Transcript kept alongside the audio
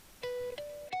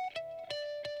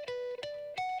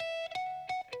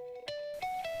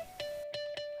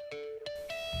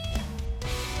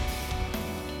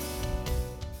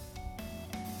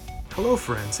Hello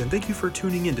friends, and thank you for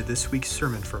tuning in to this week's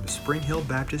sermon from Spring Hill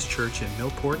Baptist Church in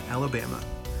Millport, Alabama.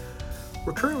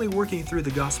 We're currently working through the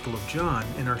Gospel of John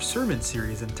in our sermon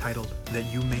series entitled, That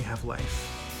You May Have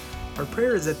Life. Our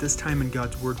prayer is that this time in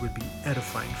God's Word would be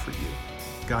edifying for you.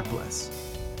 God bless.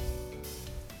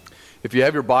 If you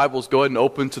have your Bibles, go ahead and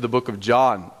open to the book of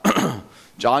John.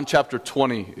 John chapter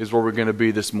 20 is where we're going to be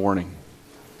this morning.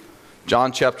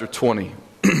 John chapter 20.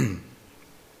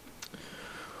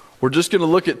 We're just going to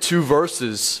look at two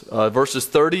verses, verses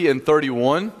 30 and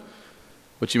 31,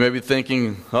 which you may be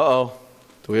thinking, uh-oh,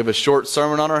 do we have a short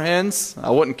sermon on our hands? I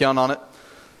wouldn't count on it,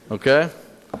 okay?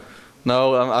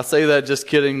 No, I say that just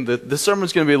kidding. This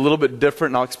sermon's going to be a little bit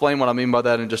different, and I'll explain what I mean by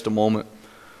that in just a moment.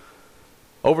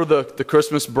 Over the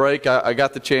Christmas break, I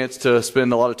got the chance to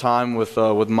spend a lot of time with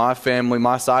my family,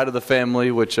 my side of the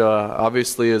family, which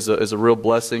obviously is a real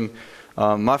blessing.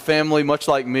 My family, much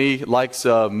like me, likes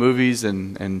movies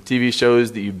and TV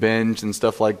shows that you binge and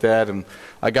stuff like that. And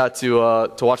I got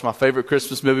to watch my favorite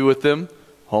Christmas movie with them,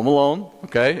 Home Alone.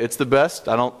 Okay, it's the best.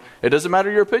 It doesn't matter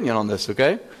your opinion on this.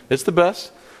 Okay, it's the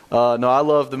best. No, I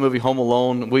love the movie Home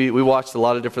Alone. We watched a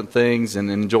lot of different things and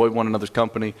enjoyed one another's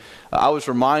company. I was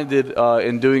reminded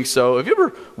in doing so, have you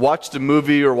ever watched a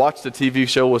movie or watched a TV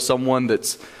show with someone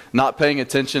that's not paying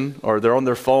attention, or they're on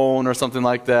their phone or something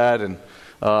like that? And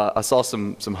I saw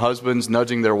some husbands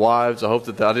nudging their wives. I hope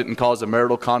that I didn't cause a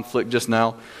marital conflict just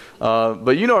now.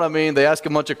 But you know what I mean. They ask a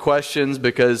bunch of questions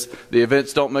because the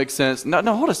events don't make sense. No,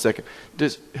 hold a second.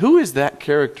 Who is that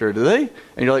character? Do they?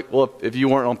 And you're like, well, if you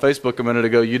weren't on Facebook a minute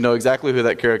ago, you know exactly who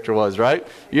that character was, right?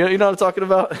 You know what I'm talking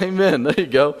about? Amen. There you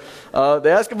go.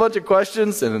 They ask a bunch of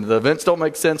questions and the events don't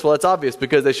make sense. Well, that's obvious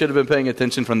because they should have been paying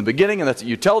attention from the beginning, and that's what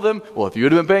you tell them. Well, if you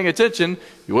would have been paying attention,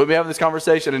 you wouldn't be having this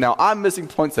conversation, and now I'm missing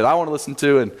points that I want to listen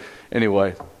to. And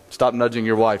anyway, stop nudging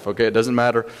your wife, okay? It doesn't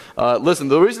matter. Listen,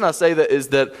 the reason I say that is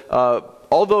that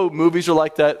although movies are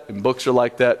like that and books are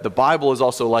like that, the Bible is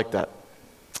also like that.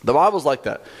 The Bible's like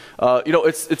that.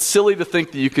 It's silly to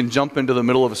think that you can jump into the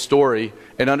middle of a story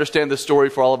and understand the story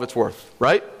for all of its worth,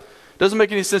 right? Doesn't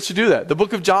make any sense to do that. The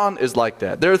book of John is like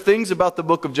that. There are things about the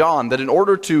book of John that in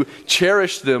order to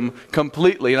cherish them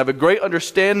completely and have a great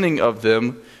understanding of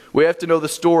them, we have to know the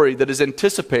story that is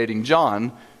anticipating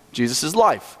John, Jesus'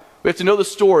 life. We have to know the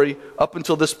story up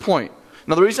until this point.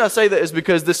 Now, the reason I say that is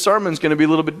because this sermon is going to be a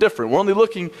little bit different. We're only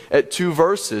looking at two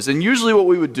verses. And usually what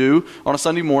we would do on a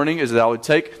Sunday morning is that I would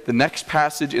take the next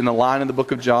passage in the line in the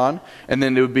book of John, and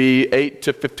then it would be 8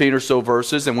 to 15 or so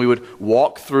verses, and we would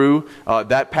walk through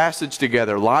that passage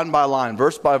together, line by line,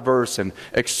 verse by verse, and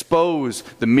expose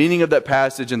the meaning of that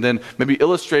passage, and then maybe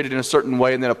illustrate it in a certain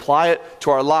way, and then apply it to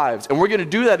our lives. And we're going to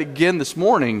do that again this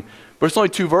morning, but it's only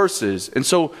two verses. And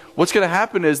so what's going to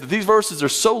happen is that these verses are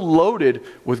so loaded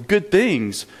with good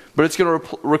things, but it's going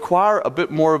to require a bit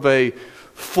more of a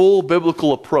full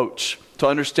biblical approach to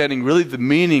understanding really the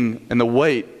meaning and the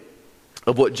weight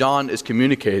of what John is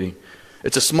communicating.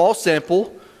 It's a small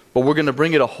sample, but we're going to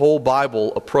bring it a whole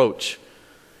Bible approach.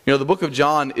 You know, the book of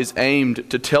John is aimed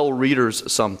to tell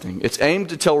readers something. It's aimed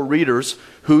to tell readers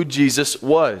who Jesus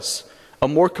was. A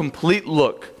more complete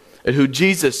look at who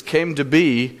Jesus came to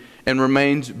be and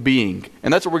remains being.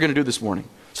 And that's what we're going to do this morning.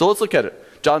 So let's look at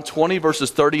it. John 20 verses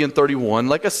 30 and 31.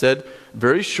 Like I said,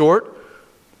 very short,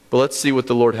 but let's see what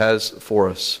the Lord has for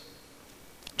us.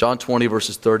 John 20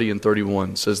 verses 30 and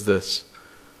 31 says this.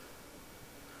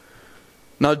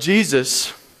 Now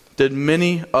Jesus did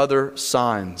many other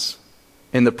signs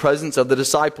in the presence of the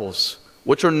disciples,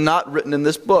 which are not written in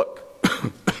this book.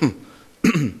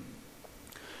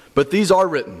 But these are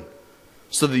written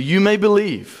so that you may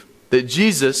believe that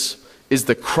Jesus is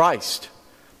the Christ,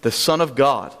 the Son of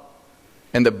God,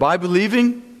 and that by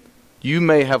believing, you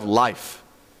may have life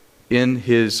in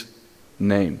His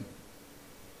name.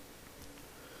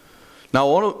 Now,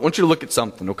 I want you to look at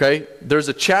something, okay? There's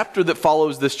a chapter that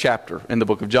follows this chapter in the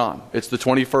book of John. It's the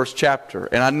 21st chapter.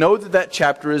 And I know that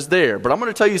chapter is there, but I'm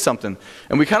going to tell you something.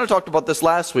 And we kind of talked about this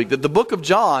last week, that the book of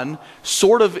John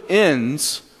sort of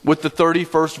ends with the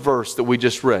 31st verse that we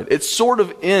just read. It sort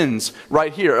of ends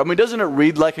right here. I mean, doesn't it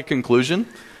read like a conclusion?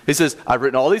 He says, I've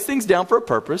written all these things down for a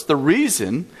purpose. The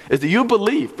reason is that you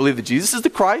believe that Jesus is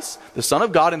the Christ, the Son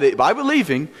of God, and that by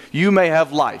believing, you may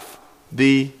have life.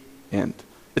 The end.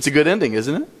 It's a good ending,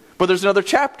 isn't it? But there's another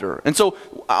chapter. And so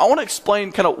I want to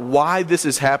explain kind of why this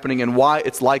is happening and why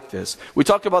it's like this. We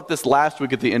talked about this last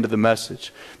week at the end of the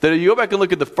message. That if you go back and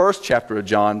look at the first chapter of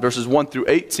John, verses 1 through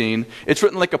 18, it's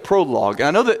written like a prologue. And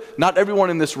I know that not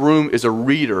everyone in this room is a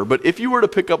reader, but if you were to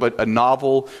pick up a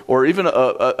novel or even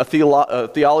a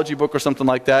theology book or something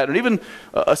like that, or even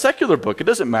a secular book, it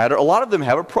doesn't matter. A lot of them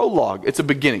have a prologue. It's a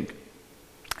beginning.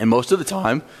 And most of the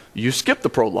time, you skip the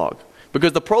prologue.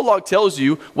 Because the prologue tells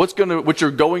you what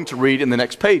you're going to read in the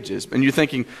next pages. And you're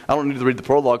thinking, I don't need to read the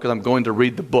prologue because I'm going to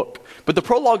read the book. But the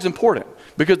prologue's important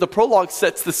because the prologue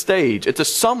sets the stage. It's a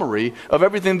summary of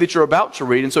everything that you're about to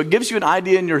read. And so it gives you an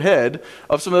idea in your head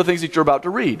of some of the things that you're about to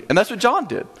read. And that's what John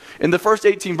did. In the first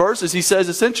 18 verses, he says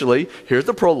essentially, here's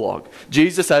the prologue.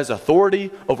 Jesus has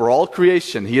authority over all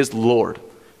creation. He is Lord.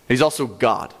 He's also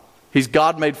God. He's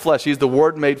God made flesh. He's the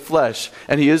Word made flesh.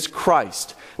 And he is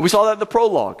Christ. And we saw that in the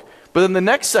prologue. But then the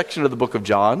next section of the book of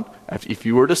John, if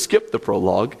you were to skip the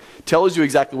prologue, tells you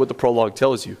exactly what the prologue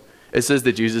tells you. It says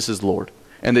that Jesus is Lord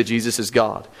and that Jesus is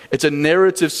God. It's a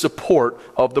narrative support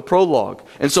of the prologue.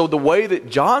 And so the way that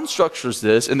John structures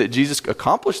this and that Jesus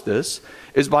accomplished this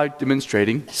is by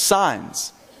demonstrating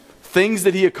signs. Things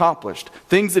that he accomplished,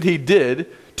 things that he did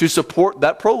to support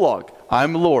that prologue.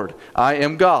 I'm Lord. I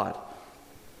am God.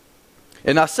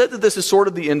 And I said that this is sort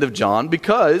of the end of John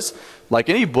because, like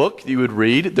any book you would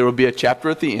read, there would be a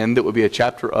chapter at the end that would be a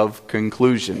chapter of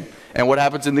conclusion. And what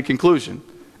happens in the conclusion?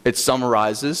 It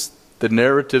summarizes the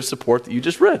narrative support that you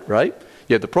just read, right?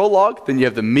 You have the prologue, then you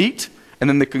have the meat, and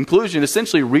then the conclusion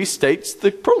essentially restates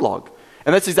the prologue.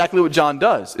 And that's exactly what John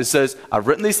does. It says, I've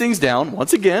written these things down,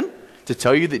 once again, to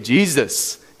tell you that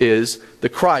Jesus is the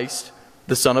Christ,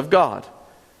 the Son of God.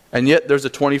 And yet there's a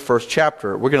 21st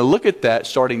chapter. We're going to look at that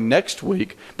starting next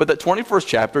week. But that 21st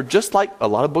chapter, just like a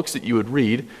lot of books that you would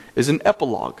read, is an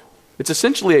epilogue. It's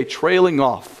essentially a trailing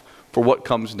off for what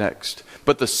comes next.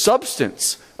 But the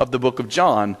substance of the book of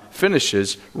John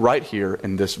finishes right here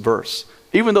in this verse,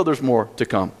 even though there's more to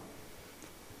come.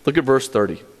 Look at verse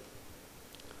 30.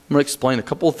 I'm going to explain a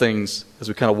couple of things as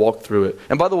we kind of walk through it.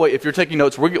 And by the way, if you're taking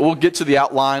notes, we'll get to the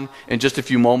outline in just a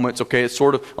few moments, okay? It's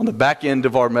sort of on the back end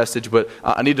of our message, but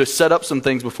I need to set up some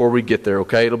things before we get there,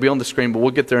 okay? It'll be on the screen, but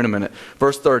we'll get there in a minute.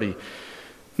 Verse 30.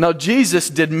 Now Jesus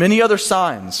did many other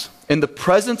signs in the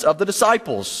presence of the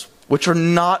disciples, which are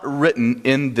not written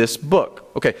in this book.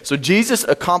 Okay, so Jesus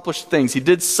accomplished things. He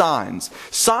did signs.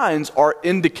 Signs are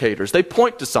indicators. They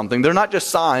point to something. They're not just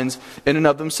signs in and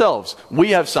of themselves. We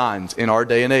have signs in our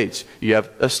day and age. You have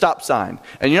a stop sign.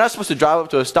 And you're not supposed to drive up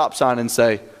to a stop sign and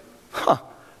say,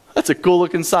 that's a cool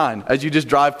looking sign, as you just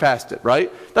drive past it, right?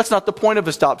 That's not the point of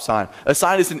a stop sign. A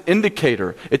sign is an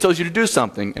indicator. It tells you to do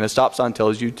something, and a stop sign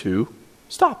tells you to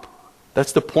stop.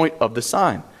 That's the point of the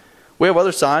sign. We have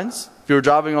other signs. If you were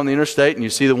driving on the interstate and you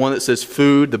see the one that says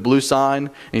food, the blue sign,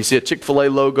 and you see a Chick-fil-A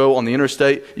logo on the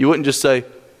interstate, you wouldn't just say,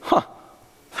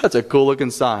 that's a cool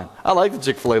looking sign. I like the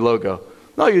Chick-fil-A logo.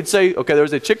 No, you'd say, okay,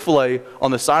 there's a Chick-fil-A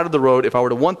on the side of the road. If I were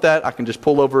to want that, I can just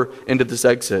pull over into this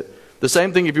exit. The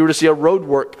same thing if you were to see a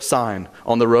roadwork sign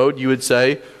on the road, you would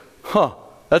say,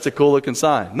 that's a cool looking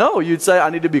sign. No, you'd say, I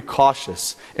need to be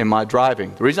cautious in my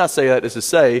driving. The reason I say that is to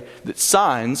say that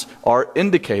signs are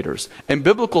indicators. And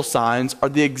biblical signs are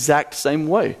the exact same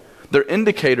way. They're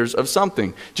indicators of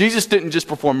something. Jesus didn't just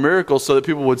perform miracles so that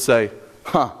people would say,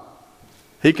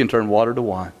 he can turn water to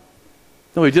wine.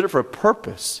 No, he did it for a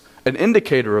purpose, an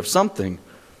indicator of something.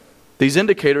 These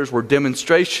indicators were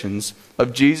demonstrations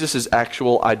of Jesus'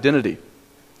 actual identity.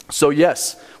 So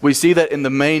yes, we see that in the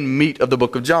main meat of the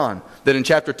book of John, that in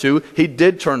chapter 2, he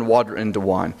did turn water into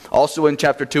wine. Also in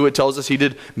chapter 2, it tells us he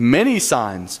did many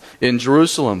signs in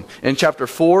Jerusalem. In chapter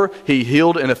 4, he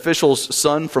healed an official's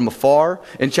son from afar.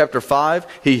 In chapter 5,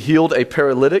 he healed a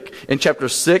paralytic. In chapter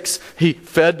 6, he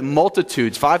fed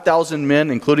multitudes, 5,000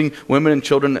 men, including women and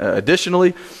children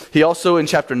additionally. He also, in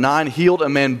chapter 9, healed a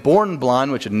man born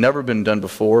blind, which had never been done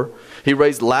before. He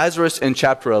raised Lazarus in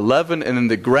chapter 11, and in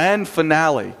the grand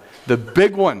finale, the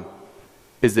big one,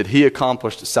 is that he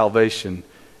accomplished salvation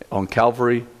on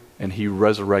Calvary and he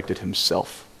resurrected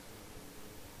himself.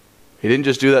 He didn't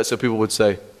just do that so people would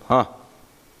say, that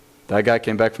guy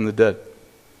came back from the dead.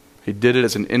 He did it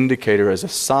as an indicator, as a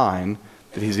sign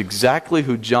that he's exactly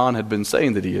who John had been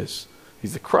saying that he is.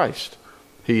 He's the Christ.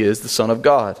 He is the Son of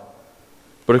God.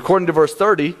 But according to verse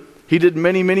 30, he did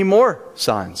many, many more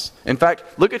signs. In fact,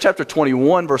 look at chapter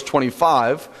 21, verse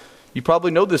 25. You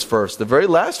probably know this verse, the very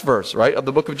last verse, right, of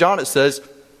the book of John. It says,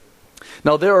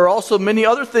 now there are also many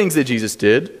other things that Jesus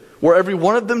did. Were every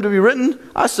one of them to be written,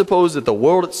 I suppose that the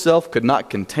world itself could not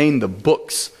contain the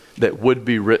books that would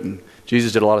be written.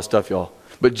 Jesus did a lot of stuff, y'all.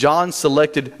 But John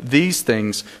selected these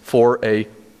things for a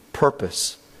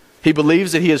purpose. He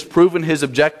believes that he has proven his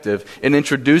objective in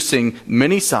introducing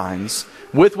many signs,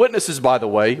 with witnesses, by the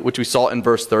way, which we saw in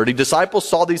verse 30. Disciples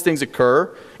saw these things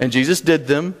occur, and Jesus did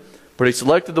them. But he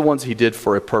selected the ones he did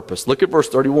for a purpose. Look at verse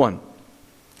 31.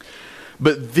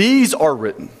 But these are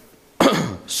written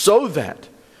so that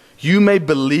you may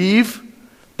believe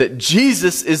that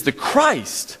Jesus is the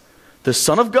Christ, the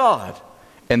Son of God,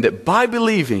 and that by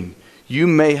believing you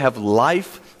may have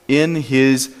life in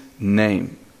his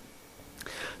name.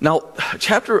 Now,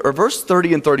 verse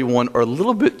 30 and 31 are a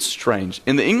little bit strange.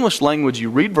 In the English language,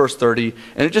 you read verse 30,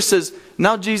 and it just says,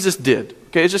 now Jesus did.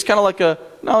 Okay, it's just kind of like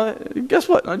guess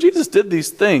what? Now, Jesus did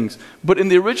these things. But in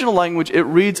the original language, it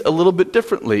reads a little bit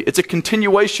differently. It's a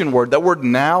continuation word. That word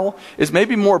now is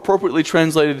maybe more appropriately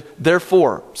translated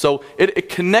therefore. So it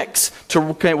connects to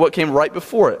what came right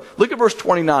before it. Look at verse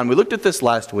 29. We looked at this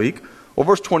last week, or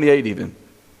verse 28 even.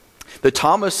 That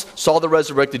Thomas saw the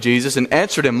resurrected Jesus and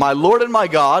answered him, my Lord and my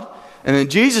God. And then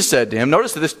Jesus said to him,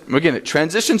 notice that this, again, it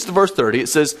transitions to verse 30. It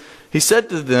says, he said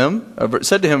to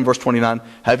him, verse 29,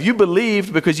 have you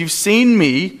believed because you've seen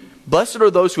me? Blessed are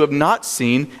those who have not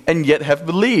seen and yet have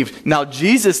believed. Now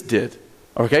Jesus did.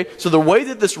 Okay? So the way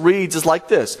that this reads is like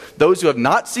this. Those who have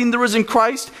not seen the risen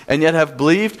Christ and yet have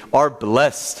believed are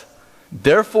blessed.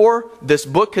 Therefore, this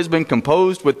book has been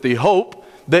composed with the hope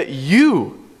that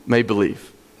you may believe.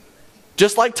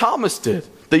 Just like Thomas did,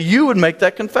 that you would make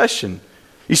that confession.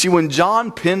 You see, when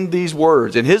John penned these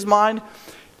words, in his mind,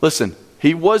 listen,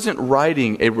 he wasn't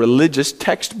writing a religious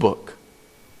textbook.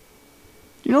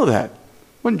 You know that.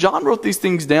 When John wrote these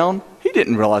things down, he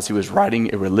didn't realize he was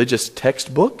writing a religious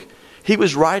textbook. He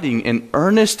was writing an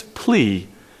earnest plea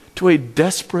to a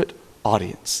desperate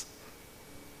audience.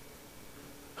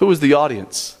 Who was the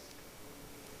audience?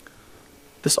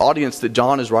 This audience that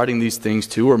John is writing these things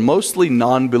to are mostly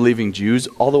non-believing Jews,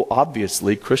 although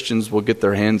obviously Christians will get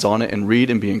their hands on it and read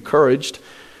and be encouraged.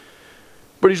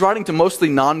 But he's writing to mostly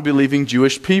non-believing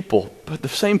Jewish people, but the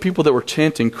same people that were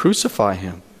chanting, crucify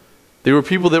him. They were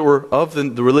people that were of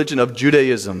the religion of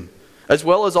Judaism, as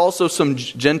well as also some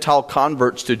Gentile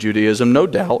converts to Judaism, no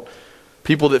doubt.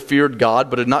 People that feared God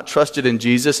but had not trusted in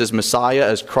Jesus as Messiah,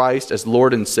 as Christ, as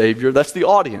Lord and Savior. That's the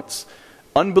audience.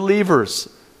 Unbelievers.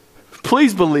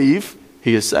 Please believe,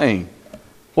 he is saying.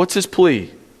 What's his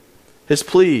plea? His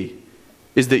plea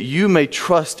is that you may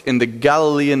trust in the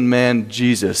Galilean man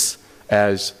Jesus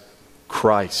as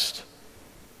Christ.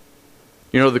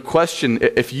 You know, the question,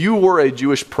 if you were a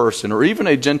Jewish person or even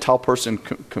a Gentile person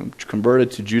converted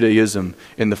to Judaism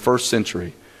in the first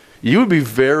century, you would be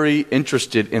very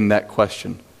interested in that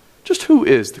question. Just who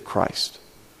is the Christ?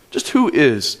 Just who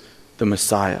is the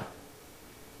Messiah?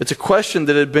 It's a question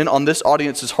that had been on this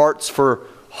audience's hearts for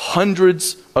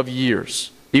hundreds of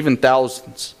years, even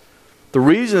thousands. The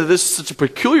reason that this is such a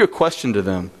peculiar question to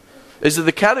them is that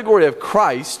the category of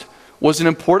Christ was an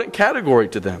important category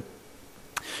to them.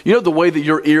 You know the way that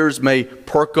your ears may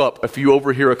perk up if you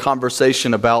overhear a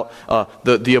conversation about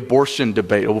the abortion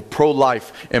debate, or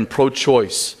pro-life and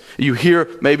pro-choice. You hear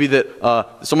maybe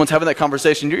that someone's having that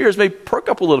conversation, your ears may perk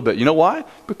up a little bit. You know why?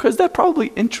 Because that probably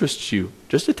interests you,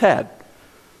 just a tad.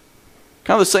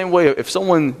 Kind of the same way,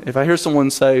 if I hear someone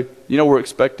say, you know, we're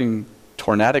expecting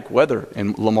tornadic weather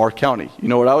in Lamar County, you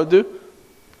know what I would do?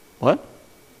 What?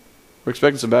 We're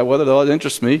expecting some bad weather? That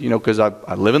interests me, you know, because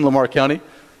I live in Lamar County.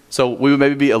 So we would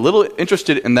maybe be a little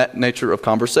interested in that nature of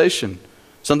conversation.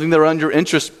 Something that around your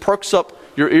interest perks up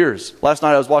your ears. Last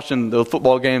night I was watching the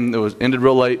football game that ended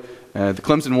real late. The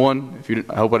Clemson won.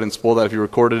 I hope I didn't spoil that if you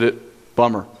recorded it.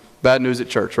 Bummer. Bad news at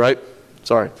church, right?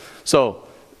 Sorry. So,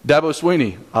 Dabo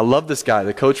Swinney, I love this guy,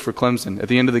 the coach for Clemson. At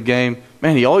the end of the game,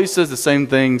 man, he always says the same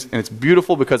things, and it's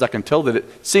beautiful because I can tell that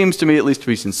it seems to me at least to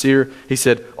be sincere. He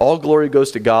said, all glory goes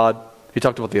to God. He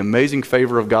talked about the amazing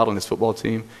favor of God on his football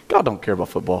team. God don't care about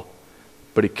football,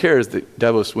 but he cares that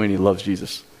Dabo Swinney loves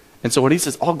Jesus. And so when he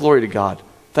says, all glory to God,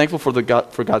 thankful for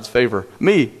God's favor,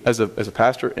 me, as a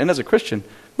pastor and as a Christian,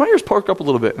 my ears perk up a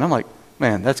little bit, and I'm like,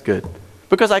 man, that's good.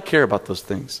 Because I care about those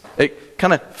things. It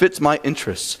kind of fits my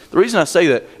interests. The reason I say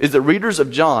that is that readers of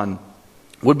John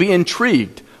would be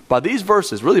intrigued by these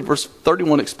verses, really verse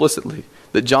 31 explicitly,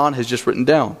 that John has just written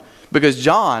down. Because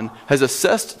John has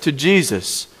assessed to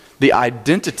Jesus the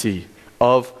identity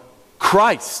of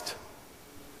Christ.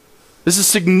 This is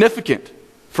significant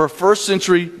for a first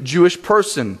century Jewish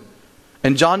person.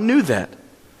 And John knew that.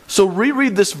 So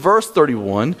reread this verse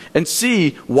 31 and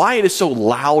see why it is so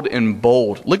loud and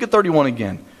bold. Look at 31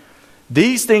 again.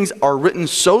 These things are written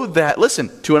so that,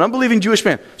 listen, to an unbelieving Jewish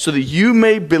man, so that you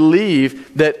may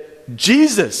believe that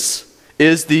Jesus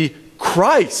is the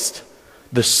Christ,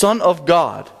 the Son of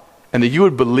God, and that you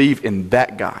would believe in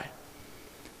that guy.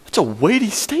 That's a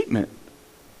weighty statement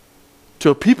to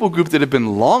a people group that have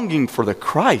been longing for the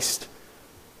Christ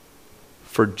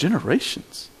for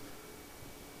generations.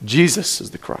 Jesus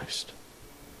is the Christ.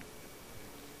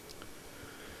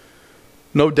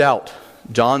 No doubt,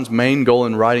 John's main goal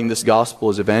in writing this gospel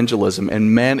is evangelism.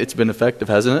 And man, it's been effective,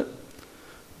 hasn't it?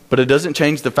 But it doesn't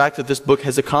change the fact that this book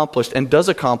has accomplished and does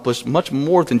accomplish much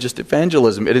more than just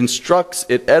evangelism. It instructs,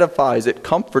 it edifies, it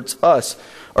comforts us.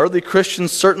 Early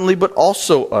Christians certainly, but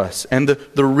also us. And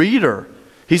the reader,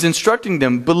 he's instructing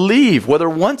them, believe, whether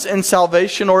once in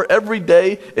salvation or every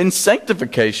day in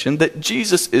sanctification, that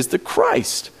Jesus is the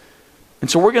Christ.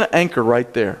 And so we're going to anchor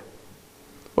right there.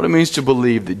 What it means to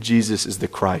believe that Jesus is the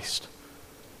Christ.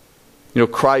 You know,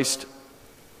 Christ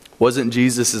wasn't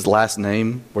Jesus' last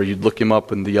name, where you'd look him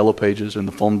up in the yellow pages or in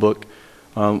the phone book.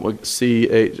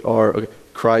 C-H-R,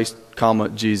 Christ, comma,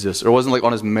 Jesus. Or it wasn't like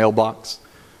on his mailbox.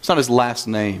 It's not his last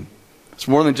name. It's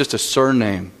more than just a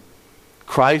surname.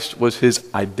 Christ was his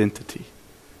identity.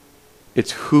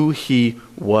 It's who he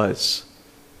was.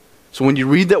 So when you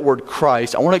read that word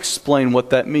Christ, I want to explain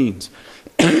what that means.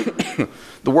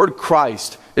 The word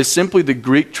Christ is simply the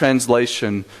Greek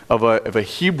translation of a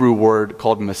Hebrew word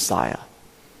called Messiah.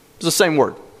 It's the same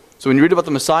word. So when you read about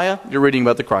the Messiah, you're reading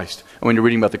about the Christ. And when you're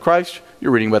reading about the Christ,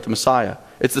 you're reading about the Messiah.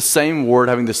 It's the same word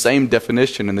having the same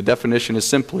definition, and the definition is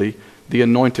simply the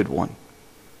anointed one.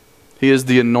 He is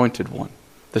the anointed one,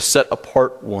 the set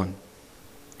apart one.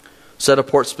 Set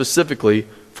apart specifically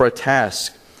for a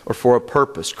task or for a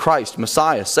purpose. Christ,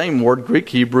 Messiah, same word, Greek,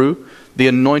 Hebrew, the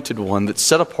anointed one that's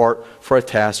set apart for a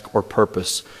task or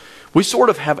purpose. We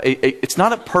sort of have it's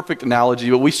not a perfect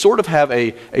analogy, but we sort of have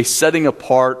a setting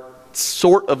apart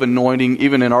sort of anointing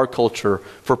even in our culture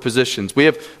for positions. We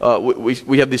have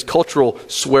we have these cultural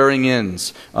swearing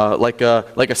ins, like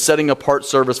a setting apart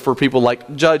service for people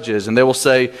like judges, and they will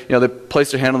say, you know, they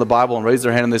place their hand on the Bible and raise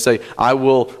their hand and they say, I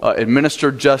will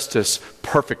administer justice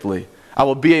perfectly. I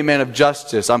will be a man of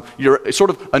justice. You're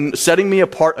sort of setting me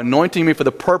apart, anointing me for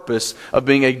the purpose of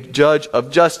being a judge of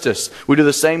justice. We do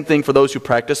the same thing for those who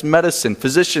practice medicine.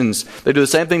 Physicians, they do the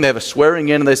same thing. They have a swearing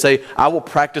in and they say, I will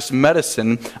practice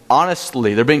medicine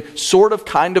honestly. They're being sort of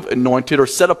kind of anointed or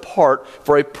set apart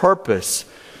for a purpose.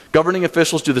 Governing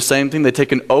officials do the same thing. They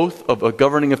take an oath of a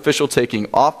governing official taking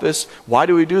office. Why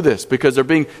do we do this? Because they're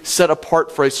being set apart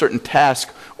for a certain task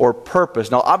or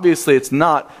purpose. Now, obviously, it's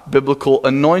not biblical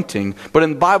anointing, but in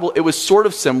the Bible, it was sort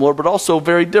of similar, but also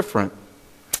very different.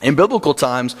 In biblical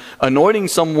times, anointing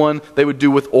someone they would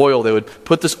do with oil. They would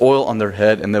put this oil on their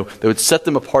head and they would set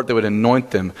them apart. They would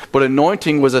anoint them. But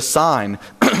anointing was a sign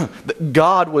that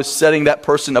God was setting that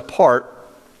person apart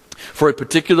for a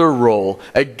particular role,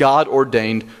 a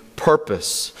God-ordained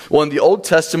purpose. Well, in the Old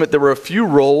Testament, there were a few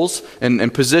roles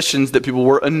and positions that people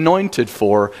were anointed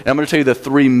for. And I'm going to tell you the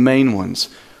three main ones: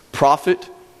 prophet,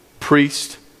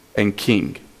 priest, and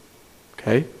king.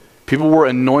 Okay? People were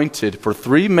anointed for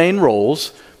three main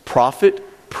roles: prophet,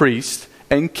 priest,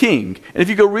 and king. And if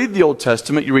you go read the Old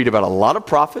Testament, you read about a lot of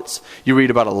prophets, you read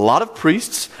about a lot of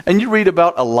priests, and you read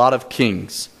about a lot of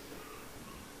kings.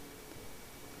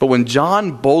 But when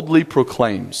John boldly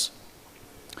proclaims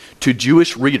to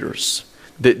Jewish readers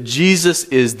that Jesus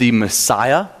is the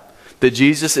Messiah, that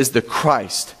Jesus is the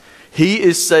Christ, he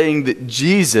is saying that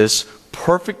Jesus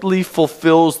perfectly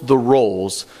fulfills the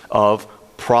roles of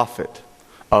prophet,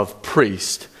 of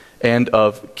priest, and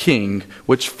of king,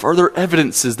 which further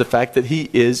evidences the fact that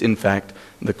he is, in fact,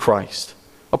 the Christ.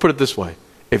 I'll put it this way.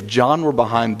 If John were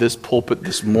behind this pulpit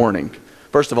this morning,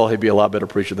 first of all, he'd be a lot better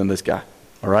preacher than this guy.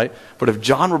 All right? But if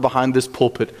John were behind this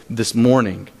pulpit this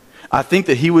morning, I think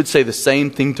that he would say the same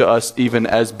thing to us even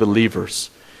as believers.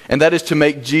 And that is to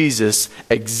make Jesus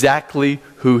exactly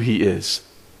who he is,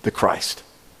 the Christ.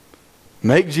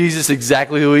 Make Jesus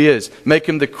exactly who he is. Make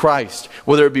him the Christ,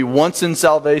 whether it be once in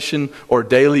salvation or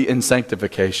daily in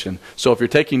sanctification. So if you're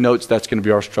taking notes, that's going to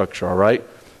be our structure, all right?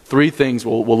 Three things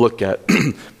we'll look at.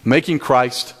 Making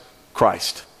Christ,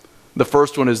 Christ. The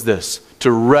first one is this: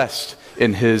 to rest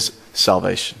in his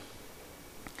salvation.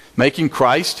 Making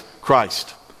Christ,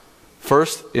 Christ.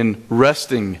 First, in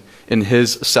resting in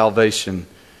his salvation.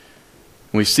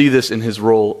 We see this in his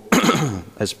role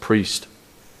as priest.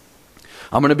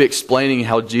 I'm going to be explaining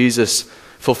how Jesus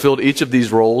fulfilled each of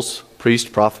these roles: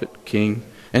 priest, prophet, king,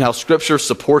 and how Scripture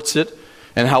supports it,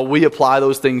 and how we apply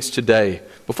those things today.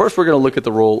 But first, we're going to look at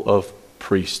the role of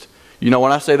priest. You know,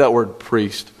 when I say that word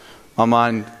priest, my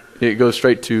mind, it goes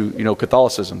straight to,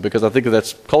 Catholicism, because I think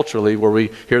that's culturally where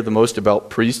we hear the most about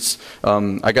priests.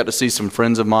 I got to see some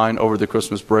friends of mine over the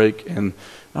Christmas break, and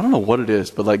I don't know what it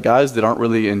is, but like guys that aren't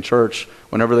really in church,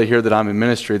 whenever they hear that I'm in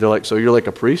ministry, they're like, "So you're like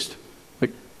a priest?"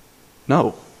 Like,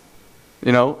 no.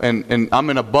 And I'm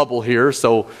in a bubble here,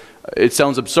 so it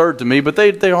sounds absurd to me, but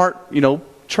they aren't,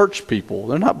 church people.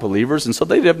 They're not believers, and so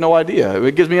they have no idea.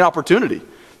 It gives me an opportunity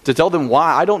to tell them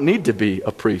why I don't need to be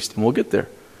a priest, and we'll get there.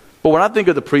 But when I think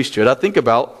of the priesthood, I think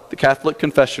about the Catholic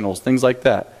confessionals, things like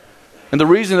that. And the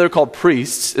reason they're called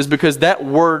priests is because that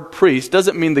word priest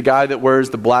doesn't mean the guy that wears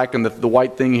the black and the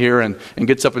white thing here and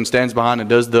gets up and stands behind and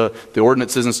does the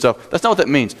ordinances and stuff. That's not what that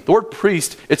means. The word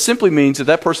priest, it simply means that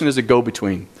that person is a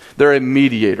go-between. They're a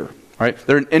mediator, right?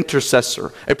 They're an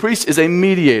intercessor. A priest is a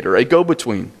mediator, a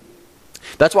go-between.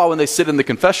 That's why when they sit in the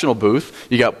confessional booth,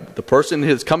 you got the person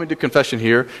who's coming to confession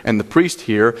here and the priest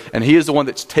here, and he is the one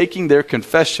that's taking their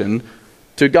confession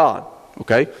to God,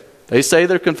 okay? They say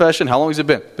their confession. How long has it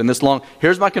been? Been this long.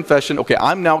 Here's my confession. Okay,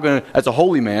 I'm now going to, as a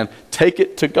holy man, take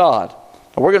it to God.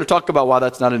 And we're going to talk about why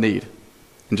that's not a need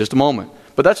in just a moment.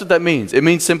 But that's what that means. It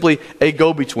means simply a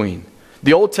go-between.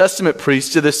 The Old Testament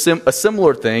priests did a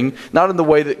similar thing, not in the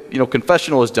way that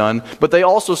confessional is done, but they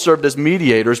also served as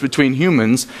mediators between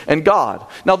humans and God.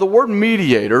 Now, the word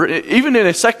mediator, even in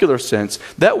a secular sense,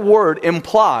 that word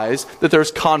implies that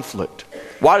there's conflict.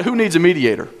 Why? Who needs a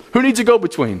mediator? Who needs a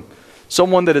go-between?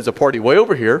 Someone that is a party way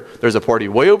over here, there's a party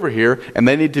way over here, and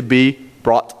they need to be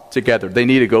brought together. They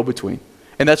need a go-between.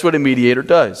 And that's what a mediator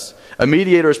does. A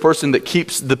mediator is a person that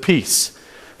keeps the peace.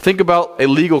 Think about a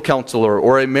legal counselor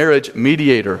or a marriage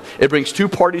mediator. It brings two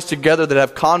parties together that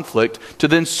have conflict to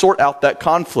then sort out that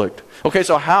conflict. Okay,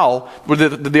 so how would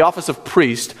the office of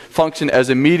priest function as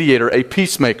a mediator, a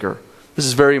peacemaker? This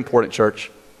is very important, church.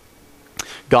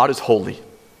 God is holy.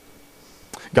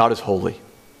 God is holy.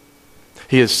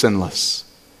 He is sinless.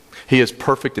 He is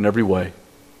perfect in every way.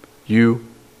 You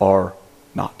are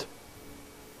not.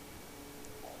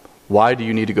 Why do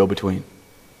you need to go between?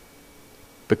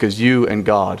 Because you and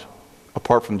God,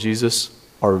 apart from Jesus,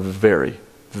 are very,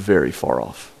 very far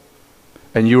off.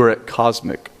 And you are at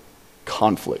cosmic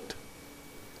conflict.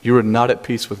 You are not at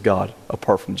peace with God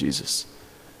apart from Jesus.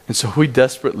 And so we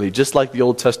desperately, just like the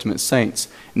Old Testament saints,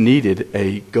 needed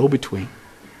a go-between.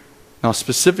 Now,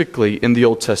 specifically in the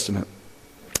Old Testament,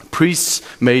 priests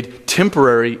made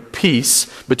temporary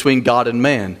peace between God and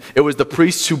man. It was the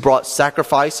priests who brought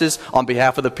sacrifices on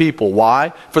behalf of the people.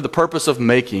 Why? For the purpose of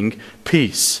making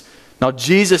peace. Now,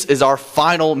 Jesus is our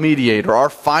final mediator, our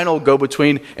final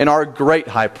go-between, and our great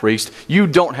high priest. You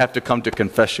don't have to come to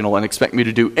confessional and expect me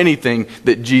to do anything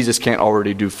that Jesus can't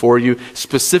already do for you,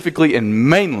 specifically and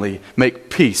mainly make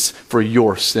peace for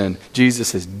your sin.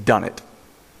 Jesus has done it.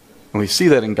 And we see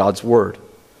that in God's Word.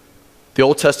 The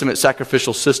Old Testament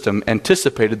sacrificial system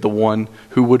anticipated the one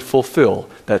who would fulfill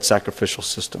that sacrificial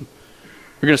system.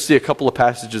 You're going to see a couple of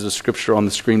passages of Scripture on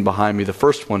the screen behind me. The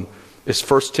first one is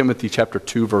 1 Timothy chapter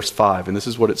 2, verse 5, and this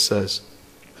is what it says.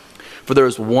 For there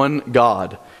is one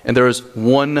God, and there is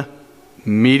one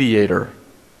mediator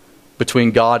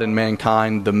between God and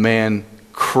mankind, the man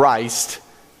Christ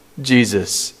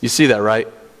Jesus. You see that, right?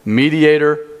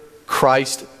 Mediator,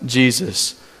 Christ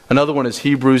Jesus. Another one is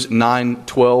Hebrews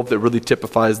 9:12 that really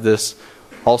typifies this.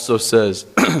 Also says,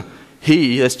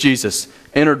 He, that's Jesus,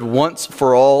 entered once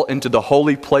for all into the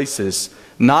holy places,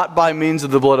 not by means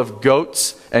of the blood of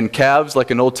goats and calves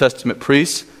like an Old Testament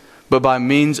priest, but by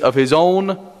means of His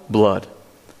own blood,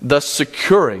 thus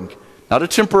securing not a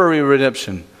temporary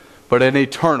redemption, but an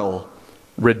eternal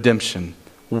redemption.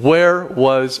 Where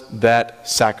was that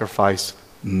sacrifice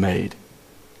made?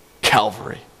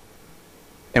 Calvary.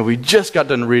 And we just got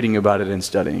done reading about it and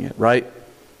studying it, right?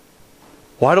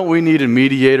 Why don't we need a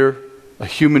mediator, a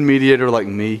human mediator like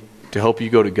me, to help you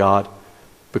go to God?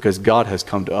 Because God has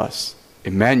come to us.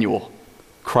 Emmanuel,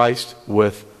 Christ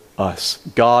with us.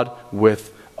 God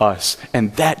with us.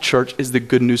 And that, church, is the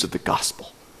good news of the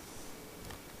gospel.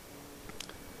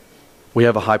 We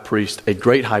have a high priest, a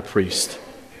great high priest,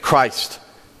 Christ.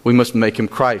 We must make Him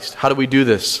Christ. How do we do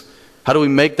this? How do we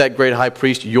make that great high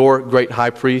priest your great high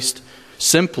priest?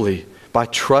 Simply by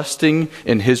trusting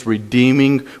in His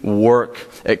redeeming work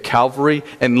at Calvary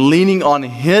and leaning on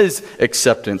His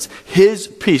acceptance, His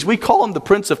peace. We call Him the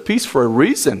Prince of Peace for a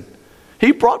reason.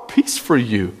 He brought peace for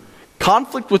you.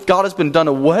 Conflict with God has been done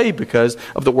away because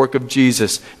of the work of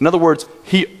Jesus. In other words,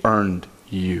 He earned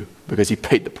you because He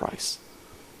paid the price.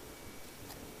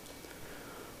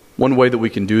 One way that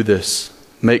we can do this,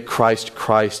 make Christ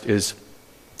Christ, is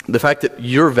the fact that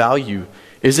your value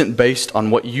isn't based on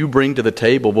what you bring to the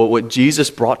table, but what Jesus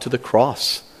brought to the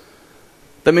cross.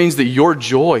 That means that your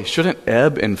joy shouldn't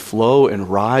ebb and flow and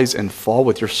rise and fall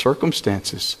with your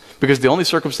circumstances. Because the only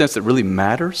circumstance that really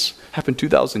matters happened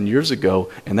 2,000 years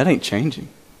ago, and that ain't changing.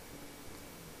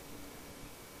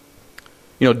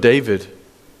 You know, David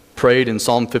prayed in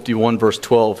Psalm 51, verse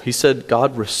 12. He said,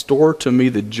 God, restore to me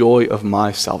the joy of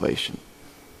my salvation.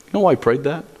 You know why he prayed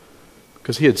that?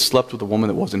 Because he had slept with a woman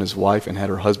that wasn't his wife and had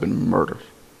her husband murdered.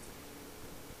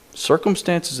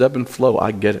 Circumstances ebb and flow,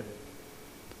 I get it.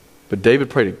 But David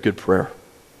prayed a good prayer.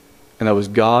 And that was,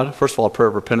 God, first of all, a prayer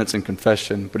of repentance and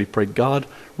confession, but he prayed, God,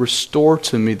 restore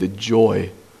to me the joy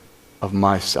of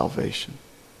my salvation.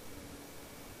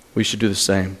 We should do the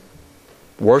same.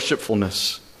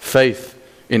 Worshipfulness, faith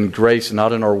in grace,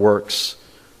 not in our works.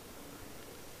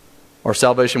 Our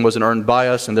salvation wasn't earned by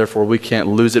us, and therefore we can't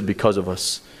lose it because of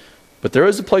us. But there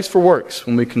is a place for works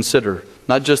when we consider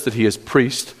not just that he is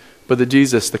priest, but that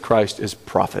Jesus, the Christ, is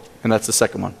prophet. And that's the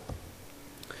second one.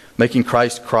 Making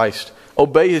Christ Christ.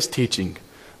 Obey his teaching.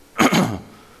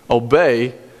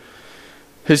 Obey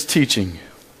his teaching.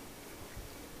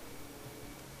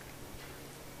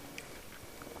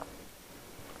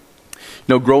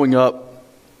 You know, growing up,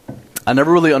 I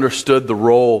never really understood the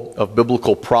role of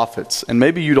biblical prophets. And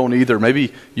maybe you don't either.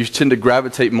 Maybe you tend to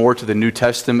gravitate more to the New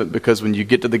Testament because when you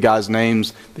get to the guys'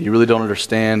 names that you really don't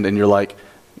understand and you're like,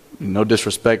 no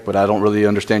disrespect, but I don't really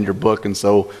understand your book. And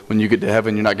so when you get to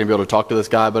heaven, you're not going to be able to talk to this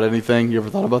guy about anything. You ever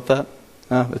thought about that?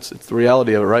 It's the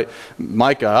reality of it, right?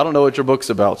 Micah, I don't know what your book's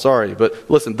about. Sorry. But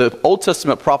listen, the Old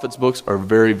Testament prophets' books are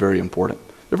very, very important.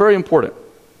 They're very important.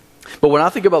 But when I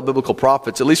think about biblical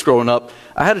prophets, at least growing up,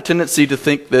 I had a tendency to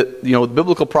think that, the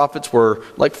biblical prophets were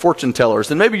like fortune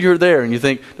tellers. And maybe you're there and you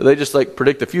think, do they just like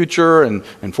predict the future and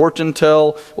fortune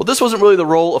tell? Well, this wasn't really the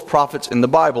role of prophets in the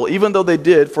Bible, even though they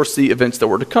did foresee events that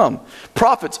were to come.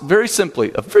 Prophets, very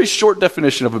simply, a very short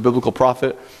definition of a biblical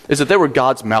prophet is that they were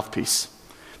God's mouthpiece.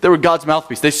 They were God's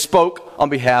mouthpiece. They spoke on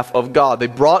behalf of God. They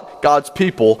brought God's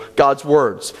people God's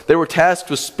words. They were tasked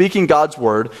with speaking God's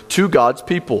word to God's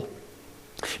people.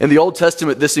 In the Old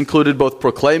Testament, this included both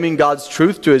proclaiming God's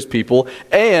truth to his people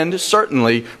and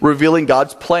certainly revealing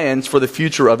God's plans for the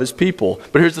future of his people.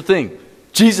 But here's the thing.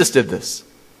 Jesus did this.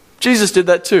 Jesus did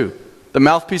that too. The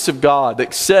mouthpiece of God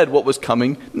that said what was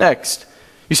coming next.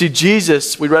 You see,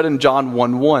 Jesus, we read in John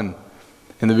 1:1,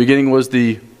 in the beginning was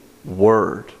the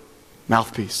Word.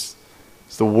 Mouthpiece.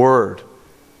 It's the Word.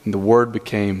 And the Word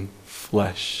became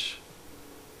flesh.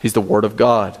 He's the Word of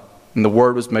God. And the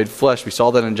Word was made flesh. We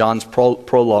saw that in John's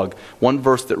prologue. One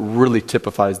verse that really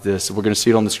typifies this, we're going to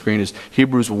see it on the screen, is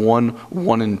Hebrews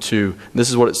 1:1 and 2. This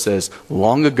is what it says.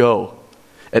 Long ago,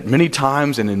 at many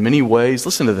times and in many ways,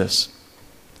 listen to this.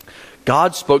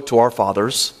 God spoke to our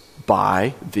fathers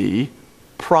by the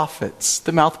prophets,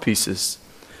 the mouthpieces.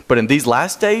 But in these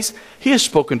last days, he has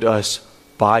spoken to us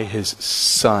by his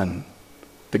Son,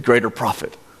 the greater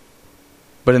prophet.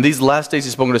 But in these last days,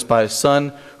 he's spoken to us by his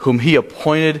Son, whom he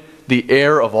appointed the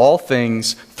heir of all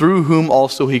things, through whom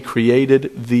also he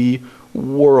created the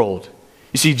world.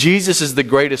 You see, Jesus is the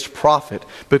greatest prophet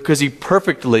because he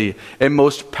perfectly and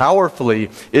most powerfully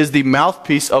is the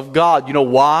mouthpiece of God. You know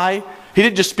why? He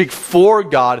didn't just speak for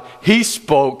God, he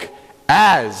spoke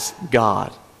as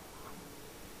God.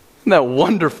 Isn't that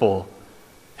wonderful?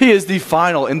 He is the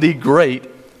final and the great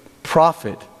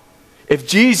prophet. If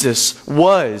Jesus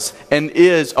was and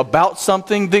is about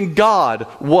something, then God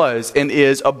was and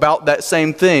is about that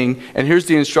same thing. And here's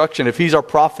the instruction. If he's our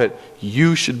prophet,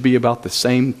 you should be about the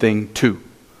same thing too.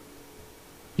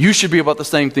 You should be about the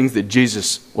same things that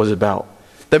Jesus was about.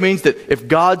 That means that if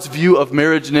God's view of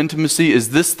marriage and intimacy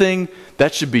is this thing,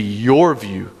 that should be your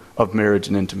view of marriage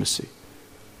and intimacy.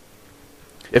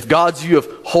 If God's view of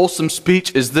wholesome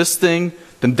speech is this thing,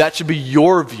 then that should be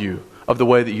your view of the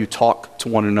way that you talk to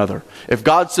one another. If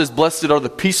God says, blessed are the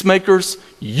peacemakers,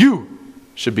 you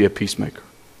should be a peacemaker.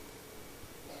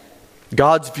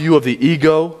 God's view of the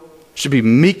ego should be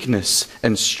meekness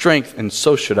and strength, and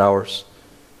so should ours.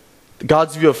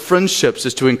 God's view of friendships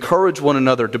is to encourage one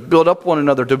another, to build up one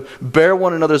another, to bear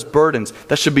one another's burdens.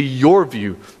 That should be your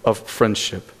view of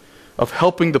friendship, of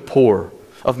helping the poor,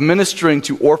 of ministering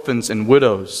to orphans and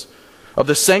widows, of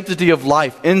the sanctity of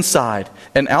life inside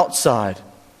and outside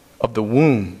of the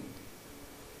womb,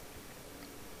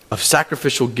 of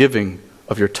sacrificial giving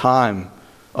of your time,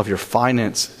 of your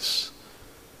finances.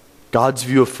 God's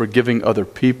view of forgiving other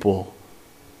people.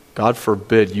 God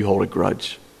forbid you hold a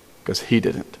grudge, because he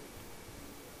didn't.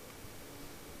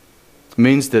 It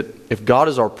means that if God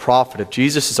is our prophet, if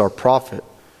Jesus is our prophet,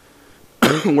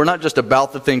 we're not just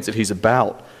about the things that he's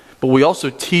about, but we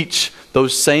also teach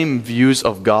those same views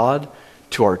of God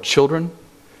to our children.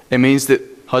 It means that,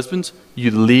 husbands, you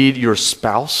lead your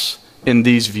spouse in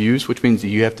these views, which means that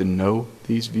you have to know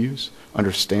these views,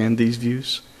 understand these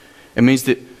views. It means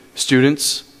that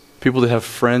students, people that have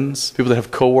friends, people that have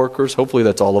coworkers, hopefully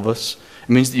that's all of us, it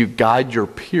means that you guide your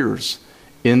peers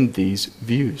in these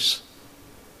views.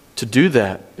 To do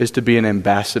that is to be an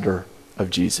ambassador of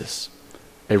Jesus,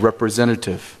 a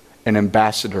representative, an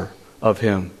ambassador of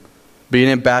him. Be an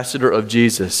ambassador of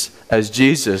Jesus, as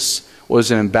Jesus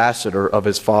was an ambassador of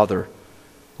his Father.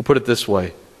 We'll put it this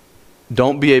way.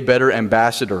 Don't be a better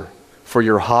ambassador for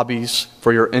your hobbies,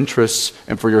 for your interests,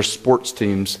 and for your sports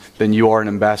teams than you are an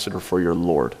ambassador for your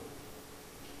Lord.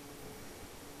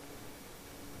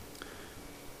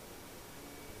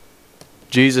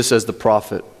 Jesus, as the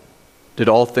prophet, did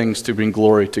all things to bring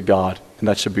glory to God, and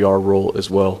that should be our role as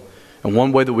well. And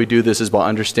one way that we do this is by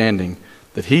understanding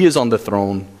that He is on the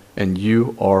throne and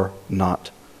you are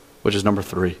not, which is number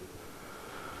 3.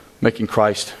 Making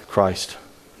Christ, Christ.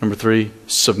 Number 3,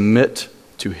 submit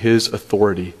to His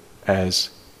authority as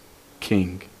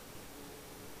King.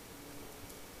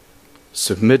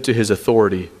 Submit to His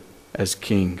authority as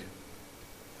King.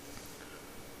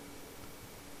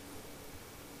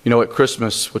 You know, at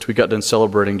Christmas, which we got done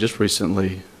celebrating just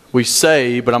recently, we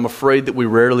say, but I'm afraid that we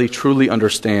rarely truly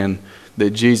understand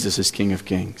that Jesus is King of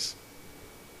Kings.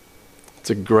 It's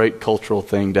a great cultural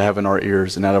thing to have in our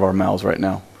ears and out of our mouths right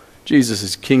now. Jesus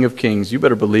is King of Kings. You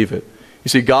better believe it. You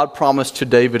see, God promised to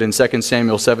David in 2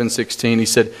 Samuel 7:16, He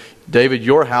said, David,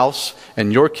 your house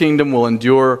and your kingdom will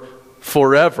endure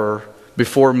forever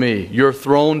before me. Your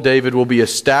throne, David, will be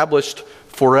established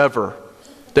forever.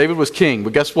 David was king,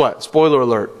 but guess what? Spoiler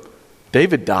alert.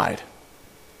 David died.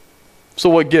 So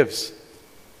what gives?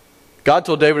 God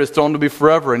told David his throne to be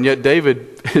forever, and yet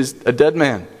David is a dead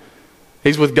man.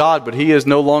 He's with God, but he is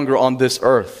no longer on this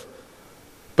earth.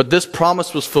 But this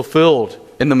promise was fulfilled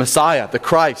in the Messiah, the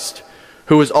Christ,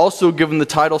 who was also given the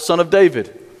title Son of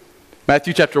David.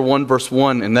 Matthew chapter 1, verse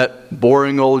 1, in that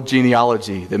boring old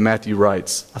genealogy that Matthew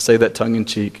writes. I say that tongue in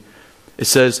cheek. It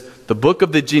says, the book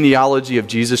of the genealogy of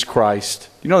Jesus Christ.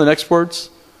 You know the next words?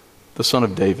 The Son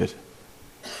of David.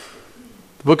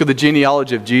 The book of the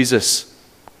genealogy of Jesus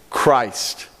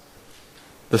Christ,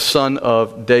 the Son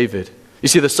of David. You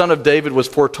see, the Son of David was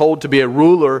foretold to be a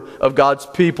ruler of God's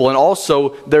people and also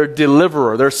their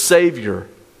deliverer, their Savior.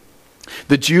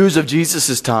 The Jews of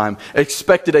Jesus' time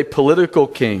expected a political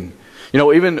king. You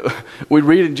know, even we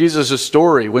read in Jesus'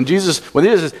 story, when Jesus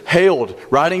is hailed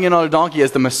riding in on a donkey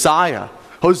as the Messiah,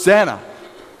 Hosanna,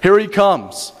 here He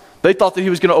comes. They thought that He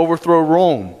was going to overthrow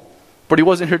Rome, but He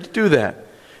wasn't here to do that.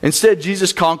 Instead,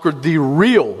 Jesus conquered the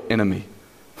real enemy,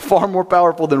 far more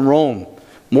powerful than Rome,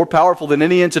 more powerful than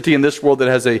any entity in this world that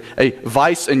has a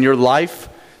vice in your life.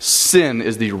 Sin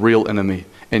is the real enemy,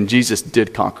 and Jesus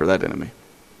did conquer that enemy.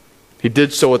 He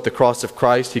did so at the cross of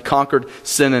Christ. He conquered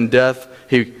sin and death.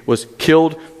 He was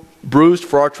killed, bruised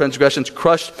for our transgressions,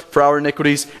 crushed for our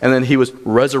iniquities, and then He was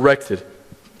resurrected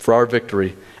for our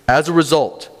victory. As a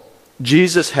result,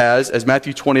 Jesus has, as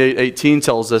Matthew 28:18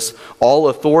 tells us, all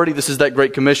authority. This is that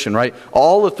Great Commission, right?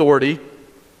 All authority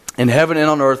in heaven and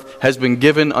on earth has been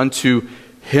given unto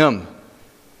Him.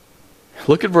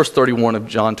 Look at verse 31 of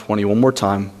John 20 one more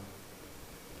time.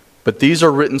 But these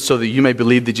are written so that you may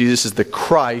believe that Jesus is the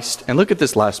Christ. And look at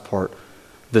this last part.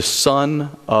 The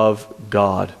Son of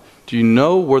God. Do you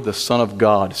know where the Son of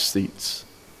God seats?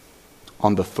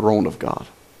 On the throne of God.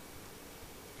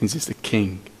 It means He's the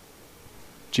King.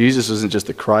 Jesus isn't just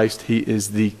the Christ, He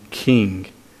is the King.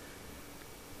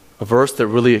 A verse that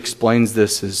really explains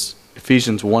this is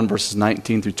Ephesians 1 verses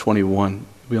 19 through 21.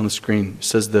 It'll be on the screen. It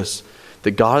says this,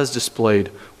 that God has displayed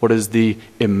what is the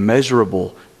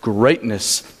immeasurable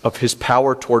greatness of His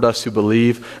power toward us who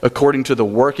believe, according to the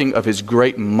working of His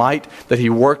great might that He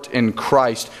worked in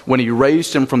Christ when He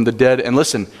raised Him from the dead, and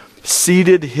listen,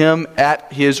 seated Him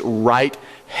at His right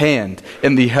hand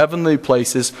in the heavenly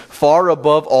places, far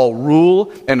above all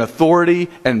rule and authority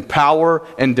and power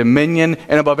and dominion,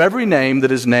 and above every name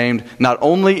that is named, not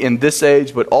only in this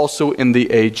age, but also in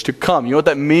the age to come. You know what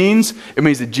that means? It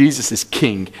means that Jesus is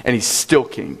King, and He's still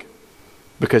King,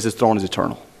 because His throne is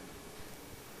eternal.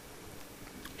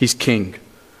 He's King.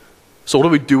 So what do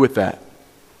we do with that?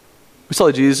 We saw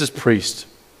that Jesus is priest.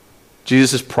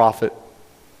 Jesus is prophet.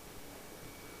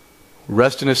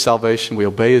 Rest in His salvation. We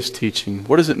obey His teaching.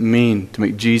 What does it mean to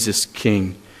make Jesus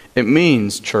King? It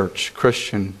means, church,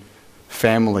 Christian,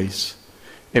 families.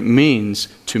 It means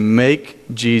to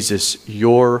make Jesus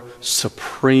your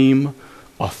supreme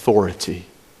authority.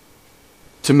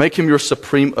 To make Him your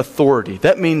supreme authority.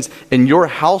 That means in your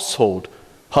household,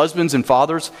 husbands and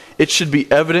fathers, it should be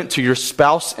evident to your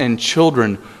spouse and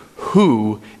children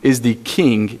who is the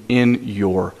king in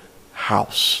your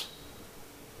house.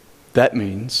 That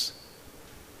means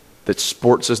that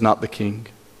sports is not the king.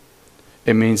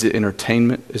 It means that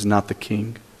entertainment is not the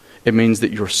king. It means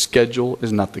that your schedule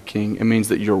is not the king. It means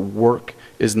that your work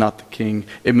is not the king.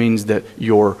 It means that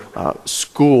your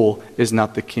school is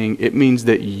not the king. It means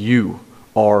that you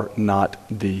are not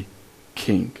the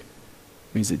king.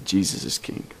 It means that Jesus is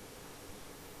King.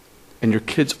 And your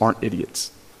kids aren't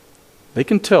idiots. They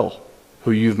can tell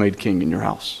who you've made king in your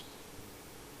house.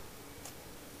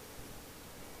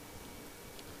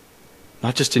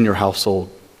 not just in your household.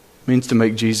 It means to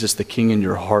make Jesus the king in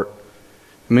your heart.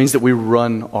 It means that we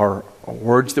run our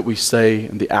words that we say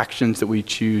and the actions that we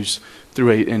choose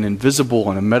through an invisible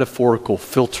and a metaphorical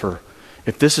filter.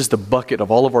 If this is the bucket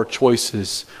of all of our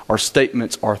choices, our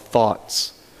statements, our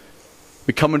thoughts,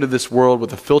 we come into this world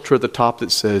with a filter at the top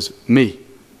that says, me.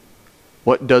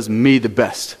 What does me the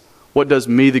best? What does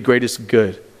me the greatest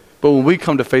good? But when we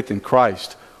come to faith in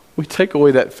Christ, we take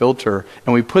away that filter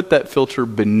and we put that filter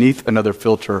beneath another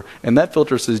filter. And that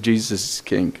filter says Jesus is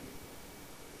king.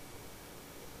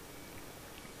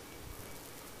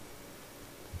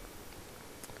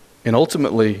 And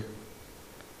ultimately,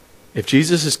 if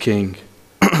Jesus is king,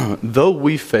 though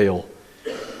we fail,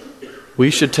 we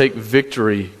should take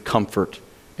victory comfort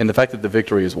in the fact that the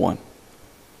victory is won.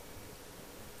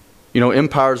 You know,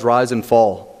 empires rise and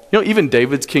fall. You know, even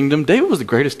David's kingdom, David was the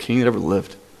greatest king that ever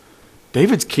lived.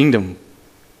 David's kingdom,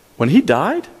 when he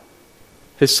died,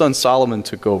 his son Solomon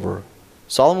took over.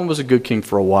 Solomon was a good king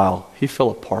for a while. He fell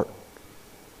apart.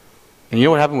 And you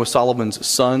know what happened with Solomon's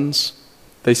sons?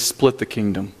 They split the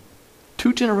kingdom.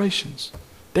 2 generations.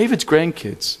 David's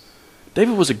grandkids.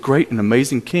 David was a great and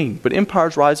amazing king, but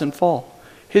empires rise and fall.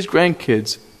 His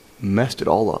grandkids messed it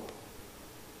all up.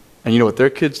 And you know what their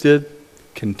kids did?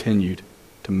 Continued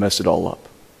to mess it all up.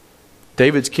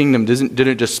 David's kingdom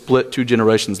didn't just split 2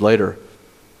 generations later.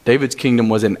 David's kingdom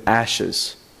was in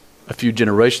ashes a few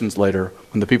generations later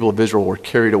when the people of Israel were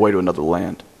carried away to another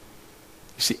land.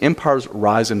 You see, empires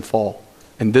rise and fall.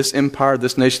 And this empire,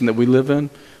 this nation that we live in,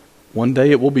 one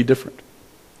day it will be different.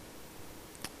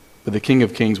 But the King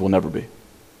of Kings will never be.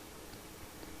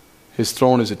 His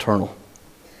throne is eternal.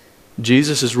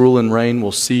 Jesus' rule and reign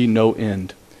will see no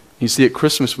end. You see, at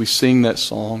Christmas we sing that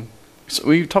song. So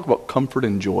we talk about comfort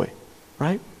and joy,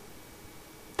 right?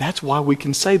 That's why we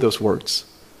can say those words.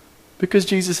 Because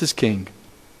Jesus is king.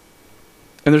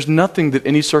 And there's nothing that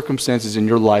any circumstances in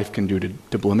your life can do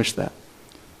to blemish that.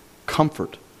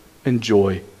 Comfort and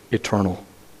joy eternal.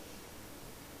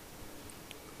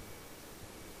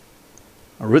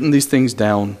 I've written these things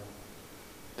down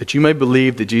that you may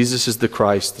believe that Jesus is the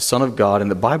Christ, the Son of God, and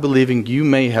that by believing you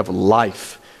may have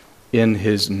life in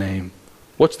his name.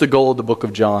 What's the goal of the book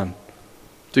of John?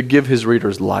 To give his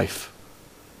readers life.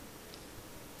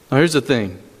 Now here's the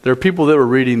thing. There are people that are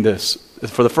reading this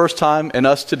for the first time, and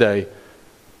us today.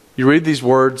 You read these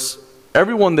words,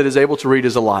 everyone that is able to read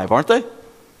is alive, aren't they?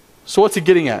 So what's he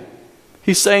getting at?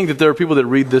 He's saying that there are people that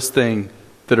read this thing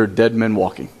that are dead men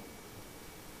walking.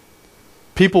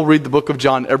 People read the book of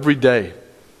John every day,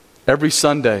 every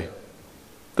Sunday,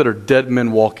 that are dead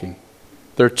men walking.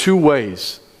 There are 2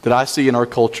 ways that I see in our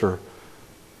culture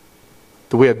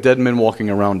that we have dead men walking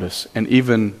around us, and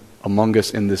even among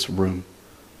us in this room.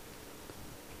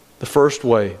 The first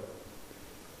way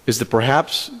is that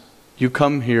perhaps you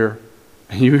come here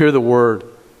and you hear the word,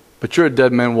 but you're a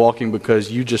dead man walking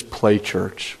because you just play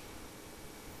church.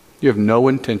 You have no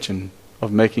intention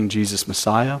of making Jesus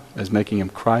Messiah, as making him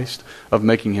Christ, of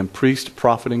making him priest,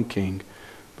 prophet, and king,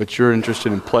 but you're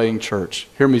interested in playing church.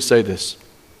 Hear me say this.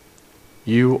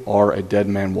 You are a dead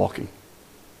man walking.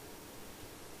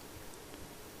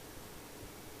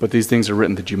 But these things are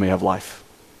written that you may have life.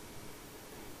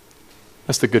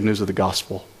 That's the good news of the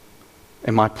gospel.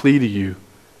 And my plea to you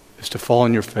is to fall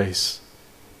on your face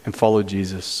and follow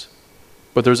Jesus.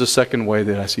 But there's a second way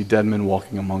that I see dead men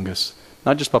walking among us,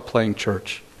 not just by playing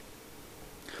church,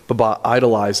 but by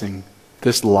idolizing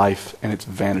this life and its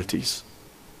vanities.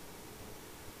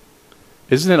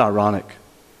 Isn't it ironic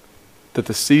that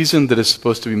the season that is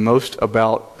supposed to be most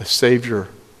about a Savior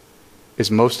is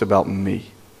most about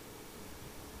me?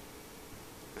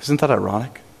 Isn't that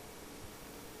ironic?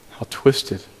 How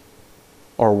twisted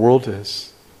our world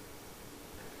is.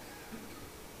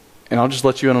 And I'll just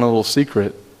let you in on a little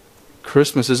secret.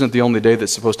 Christmas isn't the only day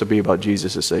that's supposed to be about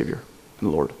Jesus as Savior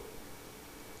and Lord.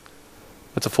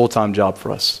 That's a full-time job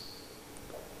for us.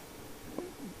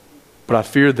 But I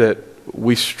fear that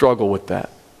we struggle with that.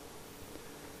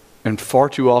 And far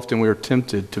too often we are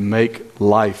tempted to make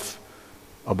life,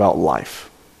 about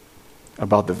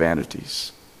the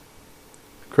vanities.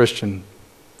 Christian,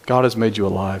 God has made you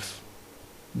alive.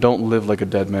 Don't live like a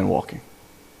dead man walking.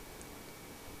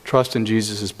 Trust in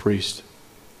Jesus as priest,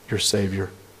 your Savior.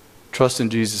 Trust in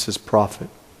Jesus as prophet,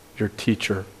 your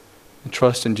teacher. And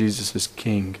trust in Jesus as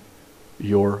king,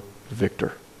 your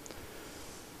victor.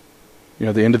 You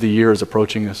know, the end of the year is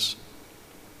approaching us,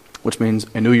 which means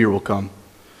a new year will come.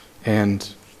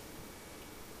 And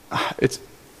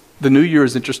the new year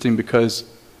is interesting because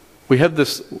we have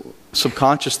this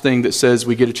subconscious thing that says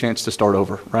we get a chance to start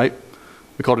over, right?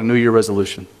 We call it a New Year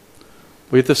resolution.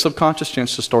 We get this subconscious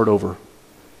chance to start over.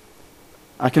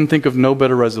 I can think of no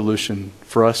better resolution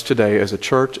for us today as a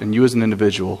church and you as an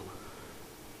individual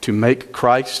to make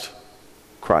Christ,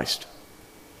 Christ.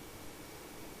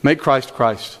 Make Christ,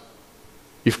 Christ.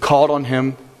 You've called on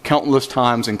him countless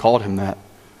times and called him that.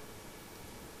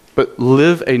 But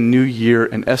live a new year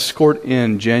and escort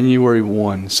in January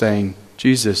 1 saying,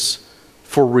 Jesus,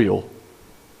 for real,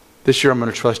 this year I'm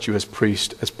going to trust you as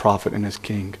priest, as prophet, and as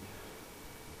king.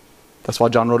 That's why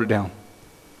John wrote it down,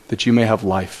 that you may have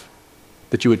life,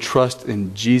 that you would trust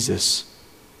in Jesus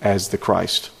as the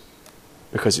Christ,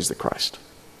 because he's the Christ.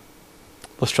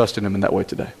 Let's trust in him in that way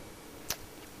today.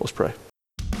 Let's pray.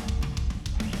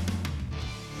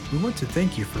 We want to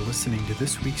thank you for listening to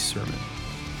this week's sermon.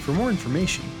 For more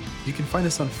information, you can find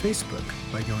us on Facebook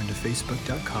by going to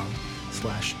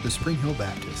facebook.com/The Spring Hill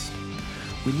Baptist.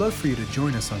 We'd love for you to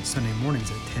join us on Sunday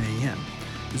mornings at 10 a.m.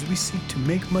 as we seek to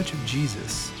make much of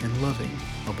Jesus and love him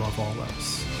above all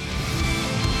else.